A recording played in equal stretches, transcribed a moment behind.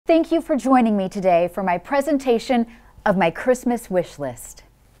Thank you for joining me today for my presentation of my Christmas wish list.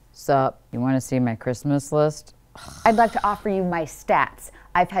 Sup, you want to see my Christmas list? I'd like to offer you my stats.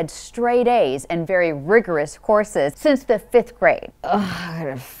 I've had straight A's and very rigorous courses since the 5th grade. I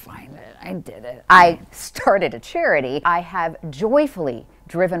gotta find it. I did it. I started a charity. I have joyfully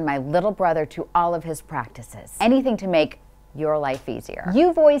driven my little brother to all of his practices. Anything to make your life easier.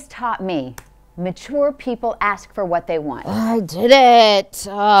 You've always taught me mature people ask for what they want. I did it.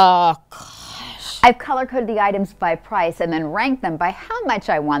 Oh, gosh. I've color-coded the items by price and then ranked them by how much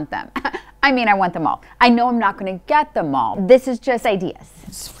I want them. I mean, I want them all. I know I'm not going to get them all. This is just ideas.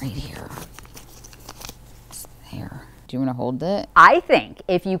 It's right here. It's there. Do you want to hold it? I think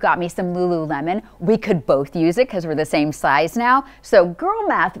if you got me some Lululemon, we could both use it because we're the same size now. So girl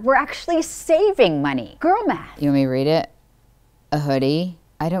math, we're actually saving money. Girl math. You want me to read it? A hoodie.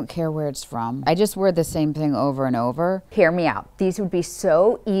 I don't care where it's from. I just wear the same thing over and over. Hear me out. These would be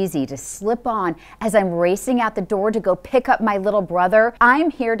so easy to slip on as I'm racing out the door to go pick up my little brother.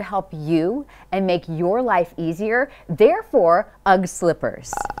 I'm here to help you and make your life easier. Therefore, UGG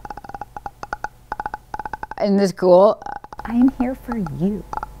slippers. Isn't this cool? I'm here for you.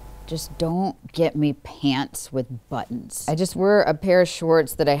 Just don't get me pants with buttons. I just wear a pair of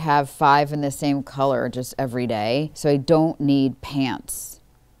shorts that I have 5 in the same color just every day, so I don't need pants.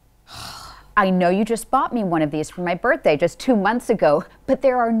 I know you just bought me one of these for my birthday just 2 months ago, but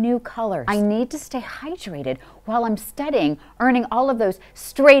there are new colors. I need to stay hydrated while I'm studying, earning all of those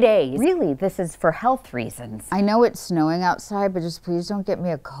straight A's. Really, this is for health reasons. I know it's snowing outside, but just please don't get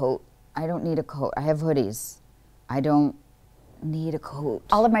me a coat. I don't need a coat. I have hoodies. I don't need a coat.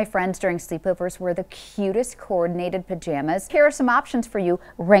 All of my friends during sleepovers wear the cutest coordinated pajamas. Here are some options for you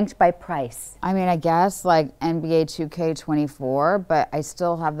ranked by price. I mean, I guess like NBA 2K24, but I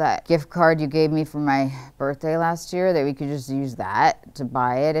still have that gift card you gave me for my birthday last year that we could just use that to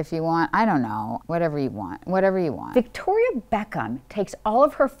buy it if you want. I don't know. Whatever you want. Whatever you want. Victoria Beckham takes all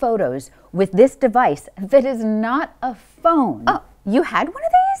of her photos with this device that is not a phone. Oh, you had one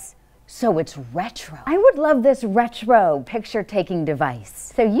of these? So it's retro. I would love this retro picture-taking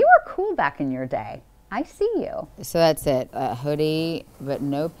device. So you were cool back in your day. I see you. So that's it. A hoodie, but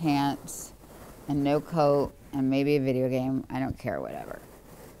no pants, and no coat, and maybe a video game. I don't care, whatever.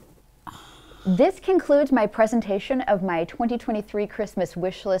 This concludes my presentation of my 2023 Christmas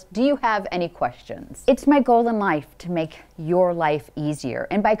wish list. Do you have any questions? It's my goal in life to make your life easier.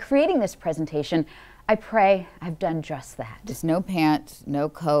 And by creating this presentation, I pray I've done just that. Just no pants, no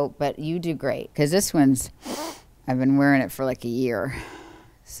coat, but you do great. Because this one's, I've been wearing it for like a year.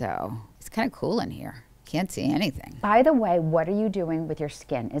 So it's kind of cool in here. Can't see anything. By the way, what are you doing with your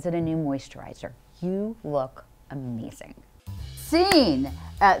skin? Is it a new moisturizer? You look amazing. Scene.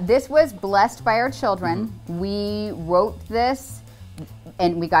 This was blessed by our children. We wrote this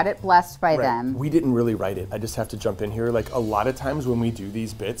and we got it blessed by them. We didn't really write it. I just have to jump in here. Like a lot of times when we do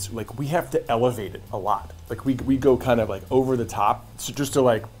these bits, like we have to elevate it a lot. Like we go kind of like over the top, so just to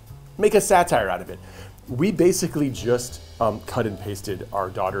like make a satire out of it. We basically just cut and pasted our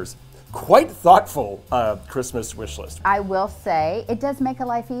daughter's quite thoughtful Christmas wish list. I will say, it does make a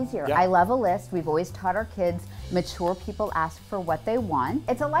life easier. Yeah. I love a list. We've always taught our kids, mature people ask for what they want.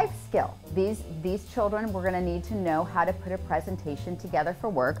 It's a life skill. These children, we're gonna need to know how to put a presentation together for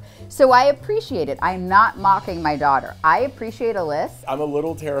work. So I appreciate it. I'm not mocking my daughter. I appreciate a list. I'm a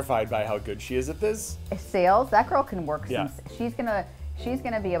little terrified by how good she is at this. Sales, that girl can work. Yeah. She's gonna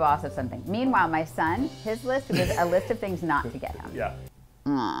be a boss of something. Meanwhile, my son, his list was a list of things not to get him. Yeah.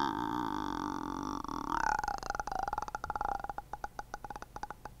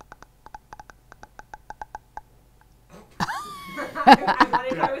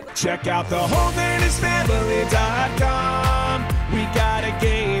 Check out the HoldernessFamily.com. We got a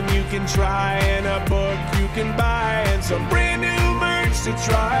game you can try and a book you can buy and some brand new merch to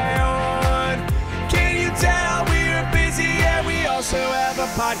try on. Can you tell we're busy? Yeah, we also have a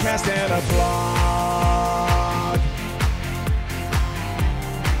podcast and a blog.